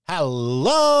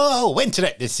Hello,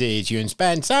 Internet. This is Ewan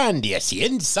Spence and yes, the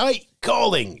Insight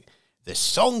calling. The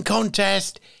song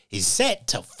contest is set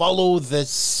to follow the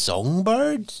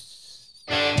songbirds.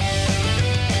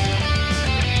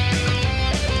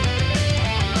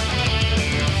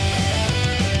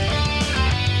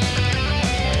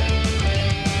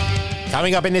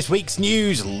 Coming up in this week's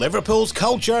news, Liverpool's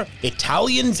culture,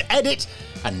 Italians edit,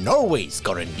 and Norway's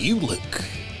got a new look.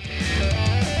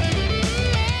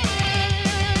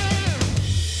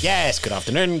 Yes, good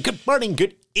afternoon, good morning,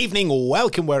 good evening,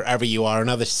 welcome wherever you are.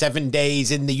 Another 7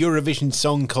 days in the Eurovision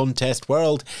Song Contest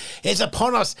world is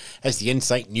upon us as the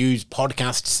Insight News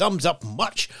podcast sums up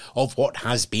much of what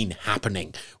has been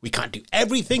happening. We can't do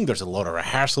everything, there's a lot of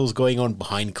rehearsals going on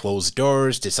behind closed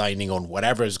doors, deciding on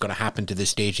whatever is going to happen to the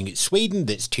staging at Sweden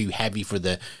that's too heavy for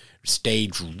the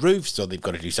stage roof, so they've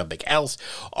got to do something else.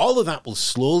 All of that will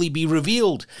slowly be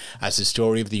revealed as the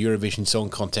story of the Eurovision Song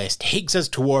Contest takes us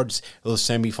towards those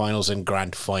semi-finals and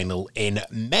grand final in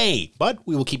May. But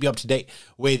we will keep you up to date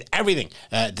with everything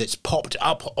that's popped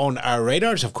up on our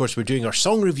radars. Of course, we're doing our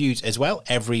song reviews as well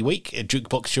every week.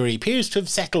 Jukebox Jury appears to have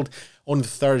settled on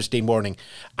Thursday morning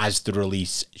as the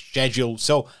release schedule.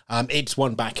 So it's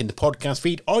one back in the podcast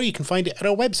feed, or you can find it at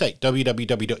our website,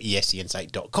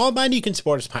 www.escinsight.com, and you can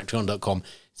support us at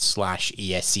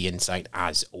patreon.com/escinsight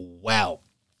as well.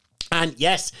 And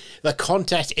yes, the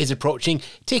contest is approaching.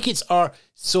 Tickets are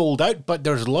sold out, but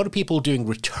there's a lot of people doing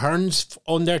returns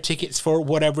on their tickets for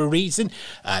whatever reason.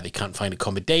 They can't find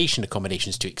accommodation.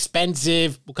 Accommodation's too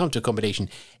expensive. We'll come to accommodation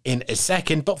in a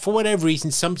second. But for whatever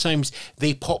reason, sometimes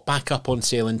they pop back up on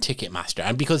sale in Ticketmaster.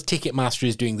 And because Ticketmaster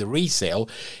is doing the resale,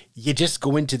 you just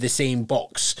go into the same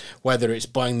box, whether it's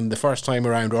buying them the first time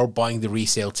around or buying the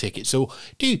resale ticket. So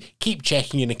do keep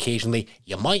checking in occasionally.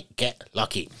 You might get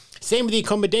lucky. Same with the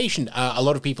accommodation. A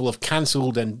lot of people have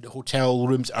cancelled and hotel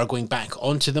rooms are going back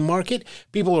onto the market.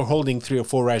 People are holding 3 or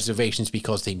 4 reservations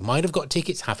because they might have got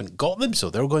tickets, haven't got them,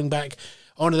 so they're going back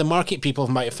onto the market. People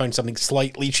might have found something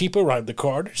slightly cheaper around the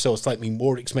corner, so a slightly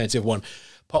more expensive one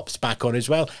pops back on as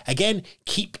well. Again,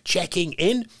 keep checking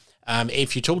in.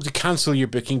 If you're told to cancel your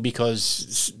booking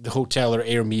because the hotel or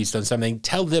Airme's done something,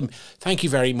 tell them thank you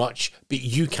very much, but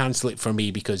you cancel it for me,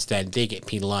 because then they get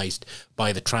penalised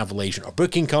by the travel agent or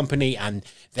booking company, and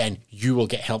then you will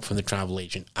get help from the travel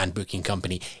agent and booking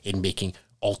company in making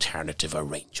alternative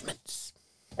arrangements.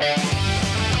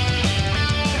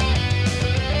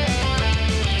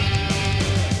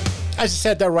 As I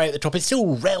said there right at the top, it's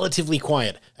still relatively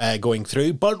quiet going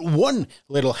through, but one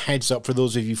little heads up for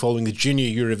those of you following the Junior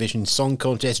Eurovision Song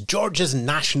Contest, Georgia's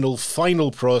national final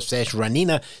process,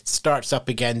 Ranina, starts up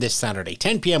again this Saturday,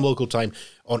 10 p.m. local time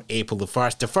on April the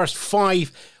 1st. The first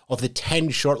 5 of the 10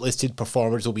 shortlisted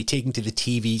performers will be taken to the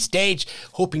TV stage,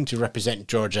 hoping to represent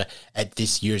Georgia at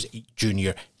this year's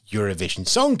Junior Eurovision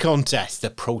Song Contest.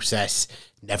 The process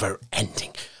never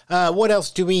ending. What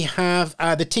else do we have?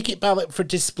 The ticket ballot for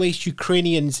displaced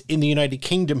Ukrainians in the United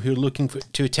Kingdom who are looking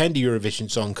to attend the Eurovision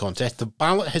Song Contest. The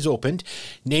ballot has opened,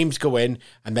 names go in,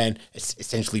 and then it's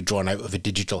essentially drawn out of a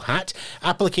digital hat.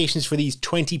 Applications for these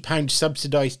 £20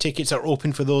 subsidised tickets are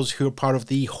open for those who are part of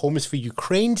the Homes for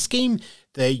Ukraine scheme,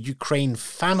 the Ukraine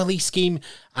Family Scheme,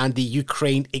 and the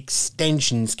Ukraine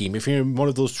Extension Scheme. If you're in one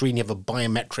of those three and you have a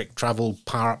biometric travel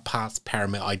pass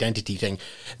permit identity thing,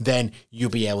 then you'll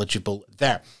be eligible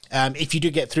there. If you do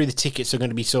get through, the tickets are going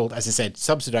to be sold, as I said,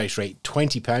 subsidised rate,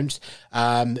 £20.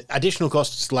 Additional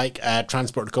costs like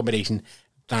transport accommodation,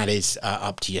 that is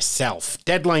up to yourself.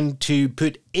 Deadline to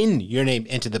put in your name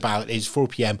into the ballot is 4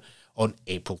 p.m. on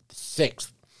April the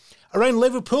 6th. Around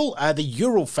Liverpool, the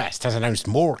Eurofest has announced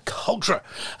more culture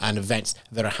and events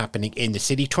that are happening in the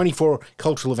city. 24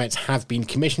 cultural events have been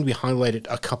commissioned. We highlighted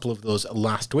a couple of those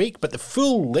last week, but the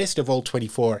full list of all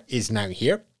 24 is now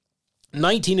here.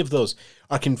 19 of those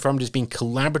are confirmed as being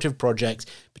collaborative projects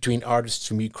between artists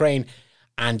from Ukraine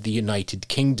and the United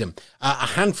Kingdom. A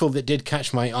handful that did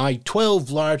catch my eye,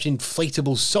 12 large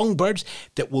inflatable songbirds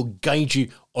that will guide you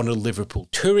on a Liverpool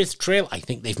tourist trail. I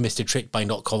think they've missed a trick by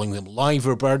not calling them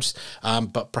liver birds,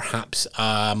 but perhaps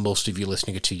most of you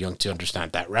listening are too young to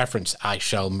understand that reference. I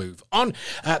shall move on.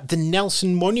 The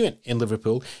Nelson Monument in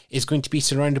Liverpool is going to be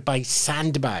surrounded by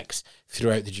sandbags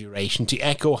throughout the duration to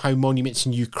echo how monuments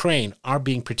in Ukraine are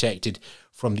being protected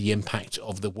from the impact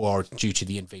of the war due to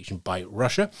the invasion by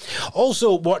Russia.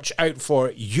 Also, watch out for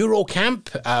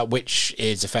Eurocamp, which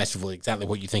is a festival exactly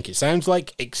what you think it sounds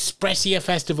like, Expressia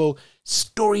Festival,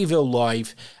 Storyville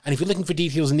Live, and if you're looking for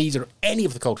details on these or any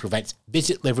of the cultural events,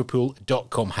 visit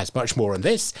liverpool.com. Has much more on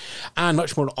this and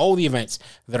much more on all the events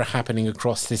that are happening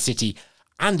across the city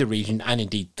and the region and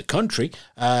indeed the country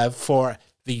for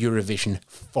the Eurovision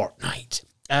fortnight.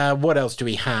 What else do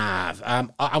we have?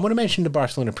 I want to mention the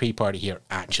Barcelona pre-party here,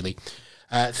 actually.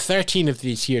 13 of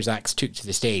this year's acts took to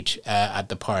the stage at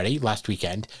the party last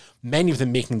weekend, many of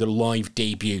them making their live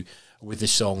debut with the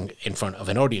song in front of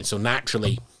an audience. So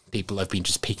naturally, people have been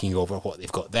just picking over what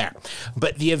they've got there.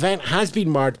 But the event has been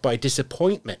marred by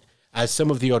disappointment, as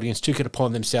some of the audience took it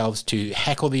upon themselves to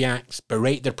heckle the acts,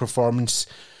 berate their performance,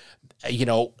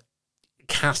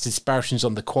 cast aspersions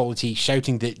on the quality,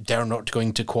 shouting that they're not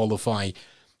going to qualify,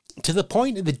 to the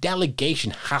point that the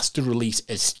delegation has to release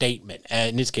a statement.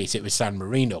 In this case, it was San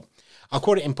Marino. I'll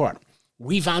quote it in part.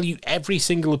 "We value every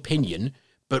single opinion,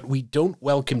 but we don't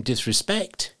welcome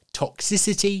disrespect,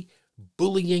 toxicity,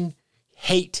 bullying,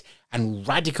 hate, and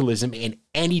radicalism in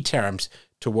any terms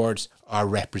towards our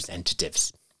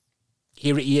representatives."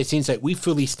 Here at ES Insight, we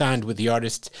fully stand with the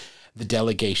artists, the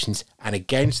delegations, and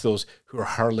against those who are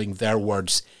hurling their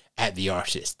words at the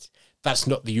artists. That's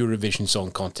not the Eurovision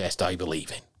Song Contest I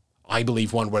believe in. I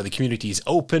believe one where the community is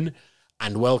open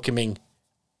and welcoming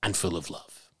and full of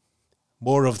love.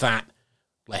 More of that,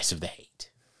 less of the hate.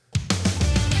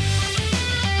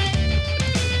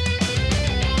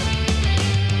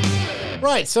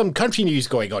 Right, some country news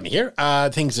going on here.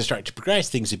 Things are starting to progress,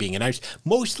 things are being announced,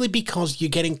 mostly because you're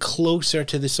getting closer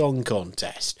to the song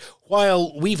contest.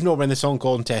 While we've known when the song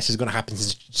contest is going to happen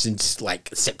since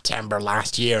like September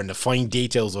last year, and the fine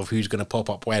details of who's going to pop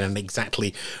up when and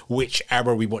exactly which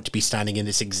hour we want to be standing in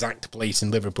this exact place in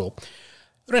Liverpool,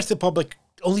 the rest of the public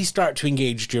only start to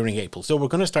engage during April. So we're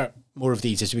going to start more of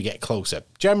these as we get closer.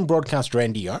 German broadcaster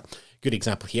NDR, good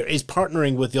example here, is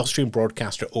partnering with the Austrian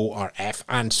broadcaster ORF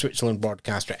and Switzerland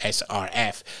broadcaster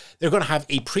SRF. They're going to have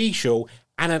a pre-show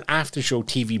and an after-show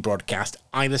TV broadcast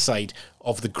either side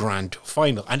of the grand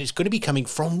final. And it's going to be coming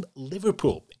from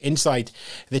Liverpool, inside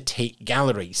the Tate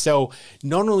Gallery. So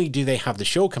not only do they have the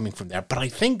show coming from there, but I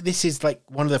think this is like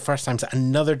one of the first times that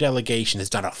another delegation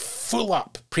has done a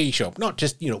full-up pre-show. Not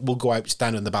just, we'll go out,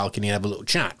 stand on the balcony and have a little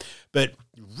chat, but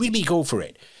really go for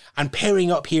it. And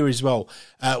pairing up here as well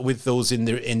with those in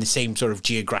the same sort of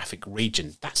geographic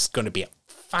region. That's going to be a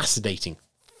fascinating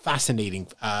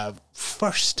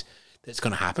first that's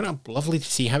going to happen. I'm lovely to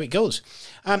see how it goes.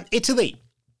 Italy,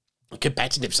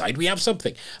 competitive side, we have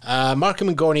something. Marco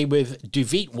Mengoni with Du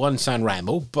Vite won San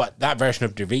Remo, but that version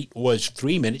of Du Vite was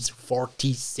 3 minutes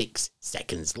 46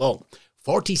 seconds long.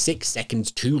 46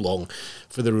 seconds too long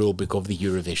for the rulebook of the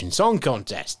Eurovision Song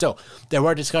Contest. So there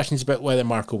were discussions about whether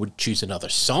Marco would choose another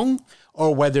song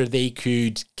or whether they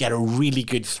could get a really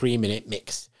good 3-minute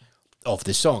mix of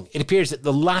the song. It appears that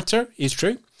the latter is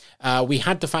true. We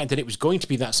had the fact that it was going to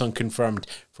be that song confirmed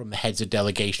from the heads of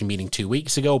delegation meeting 2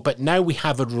 weeks ago, but now we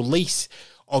have a release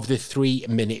of the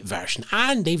 3-minute version,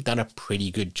 and they've done a pretty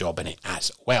good job in it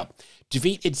as well. Du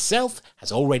Vite itself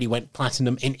has already went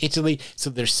platinum in Italy, so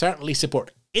there's certainly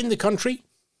support in the country.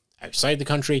 Outside the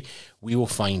country, we will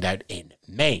find out in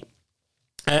May.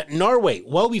 Norway,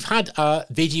 well, we've had a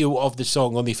video of the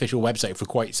song on the official website for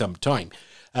quite some time.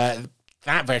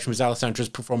 That version was Alessandra's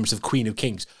performance of Queen of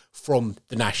Kings from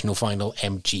the national final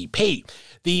MGP.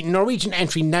 The Norwegian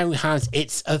entry now has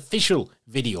its official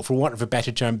video. For want of a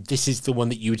better term, this is the one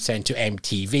that you would send to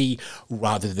MTV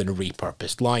rather than a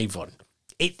repurposed live one.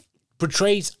 It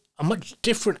portrays a much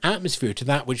different atmosphere to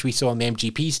that which we saw on the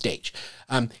MGP stage.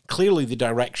 Clearly the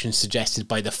direction suggested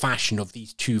by the fashion of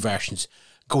these two versions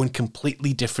go in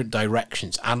completely different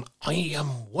directions, and I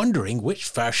am wondering which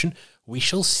version we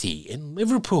shall see in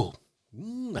Liverpool.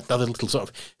 Another little sort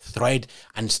of thread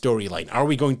and storyline. Are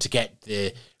we going to get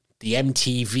the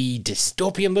MTV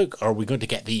dystopian look, or are we going to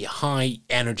get the high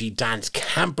energy dance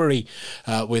campery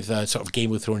with sort of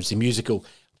Game of Thrones the musical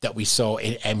that we saw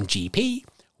in MGP?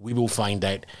 We will find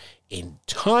out in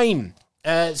time.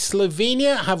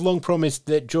 Slovenia have long promised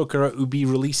that Joker will be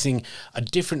releasing a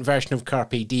different version of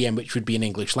Carpe Diem, which would be in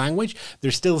English language.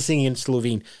 They're still singing in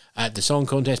Slovene at the song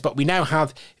contest, but we now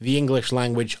have the English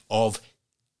language of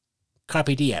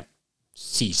Carpe Diem.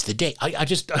 Seize the day.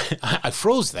 I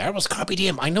froze there. It was Carpe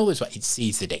Diem. I know this, but it's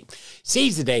Seize the Day.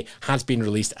 Seize the Day has been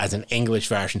released as an English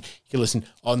version. You can listen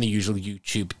on the usual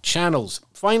YouTube channels.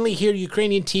 Finally, here,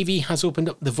 Ukrainian TV has opened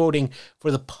up the voting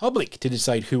for the public to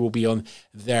decide who will be on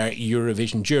their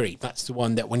Eurovision jury. That's the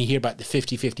one that when you hear about the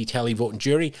 50-50 televoting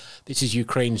jury, this is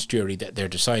Ukraine's jury that they're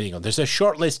deciding on. There's a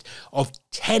short list of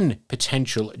 10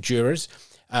 potential jurors.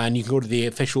 And you can go to the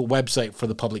official website for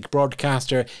the public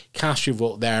broadcaster, cast your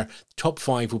vote there. The top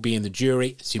 5 will be in the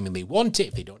jury, assuming they want it.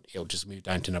 If they don't, it'll just move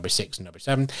down to number 6 and number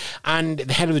 7. And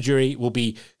the head of the jury will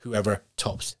be whoever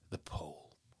tops the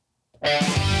poll.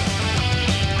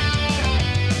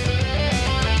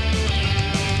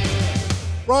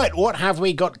 Right, what have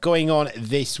we got going on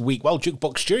this week? Well,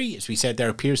 Jukebox Jury, as we said, there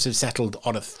appears to have settled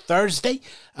on a Thursday.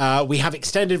 We have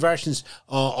extended versions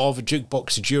of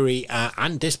Jukebox Jury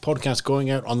and this podcast going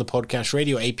out on the podcast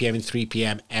radio, 8 p.m. and 3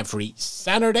 p.m. every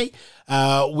Saturday.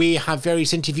 We have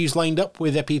various interviews lined up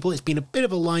with people. It's been a bit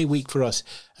of a live week for us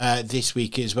this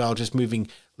week as well, just moving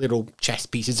little chess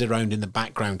pieces around in the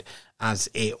background, as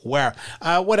it were.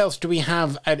 What else do we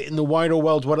have out in the wider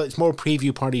world? Well, it's more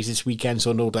preview parties this weekend,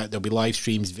 so no doubt there'll be live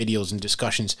streams, videos and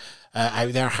discussions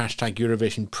out there. Hashtag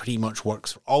Eurovision pretty much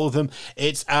works for all of them.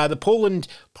 It's the Poland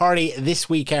party this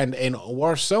weekend in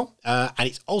Warsaw, and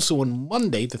it's also on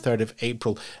Monday, the 3rd of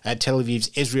April, Tel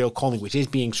Aviv's Israel Calling, which is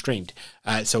being streamed.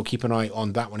 So keep an eye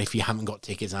on that one if you haven't got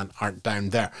tickets and aren't down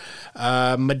there.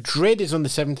 Madrid is on the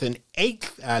 7th and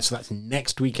 8th, so that's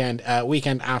next weekend.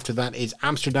 Weekend after that is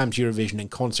Amsterdam's Eurovision in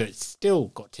concert. Still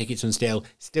got tickets on sale,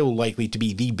 still likely to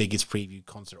be the biggest preview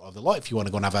concert of the lot. If you want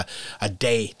to go and have a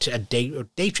day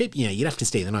trip, you know, you'd have to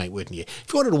stay the night, wouldn't you?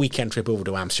 If you wanted a weekend trip over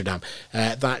to Amsterdam,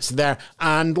 that's there.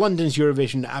 And London's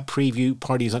Eurovision preview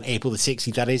parties on April the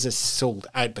 16th. That is sold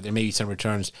out, but there may be some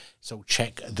returns, so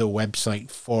check the website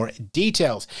for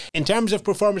details. In terms of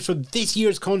performers for this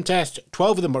year's contest,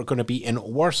 12 of them are going to be in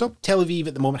Warsaw. Tel Aviv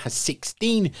at the moment has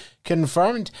 16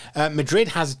 confirmed. Madrid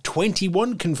has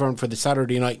 21 confirmed for the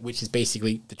Saturday night, which is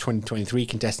basically the 2023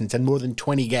 contestants, and more than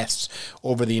 20 guests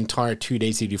over the entire 2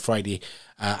 days. They do Friday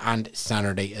and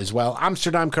Saturday as well.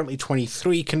 Amsterdam currently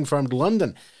 23 confirmed.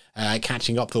 London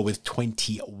catching up though with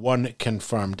 21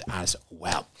 confirmed as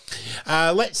well.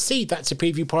 Let's see, that's the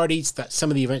preview parties. That's some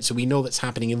of the events that we know that's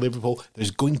happening in Liverpool.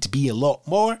 There's going to be a lot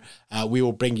more. We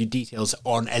will bring you details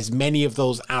on as many of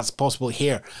those as possible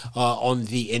here on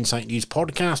the Insight News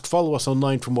podcast. Follow us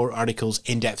online for more articles,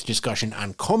 in-depth discussion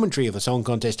and commentary of the song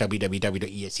contest,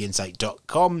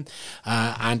 www.escinsight.com.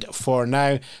 And for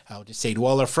now, I'll just say to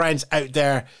all our friends out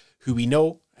there who we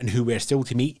know and who we're still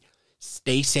to meet,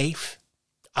 stay safe.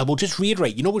 I will just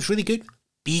reiterate, you know what's really good?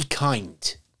 Be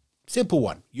kind. Simple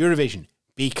one. Eurovision.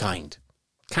 Be kind.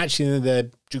 Catch you in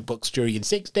the Jukebox Jury in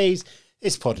 6 days.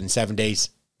 It's pod in 7 days.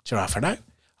 Ta-ra for now.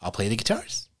 I'll play the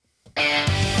guitars.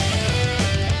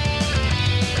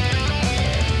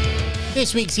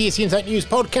 This week's ESC Insight News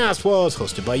podcast was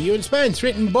hosted by Ewan Spence,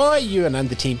 written by Ewan and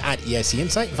the team at ESC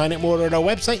Insight. Find out more on our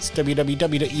websites,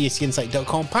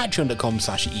 www.escinsight.com,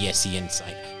 patreon.com/ESC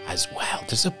Insight as well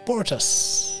to support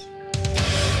us.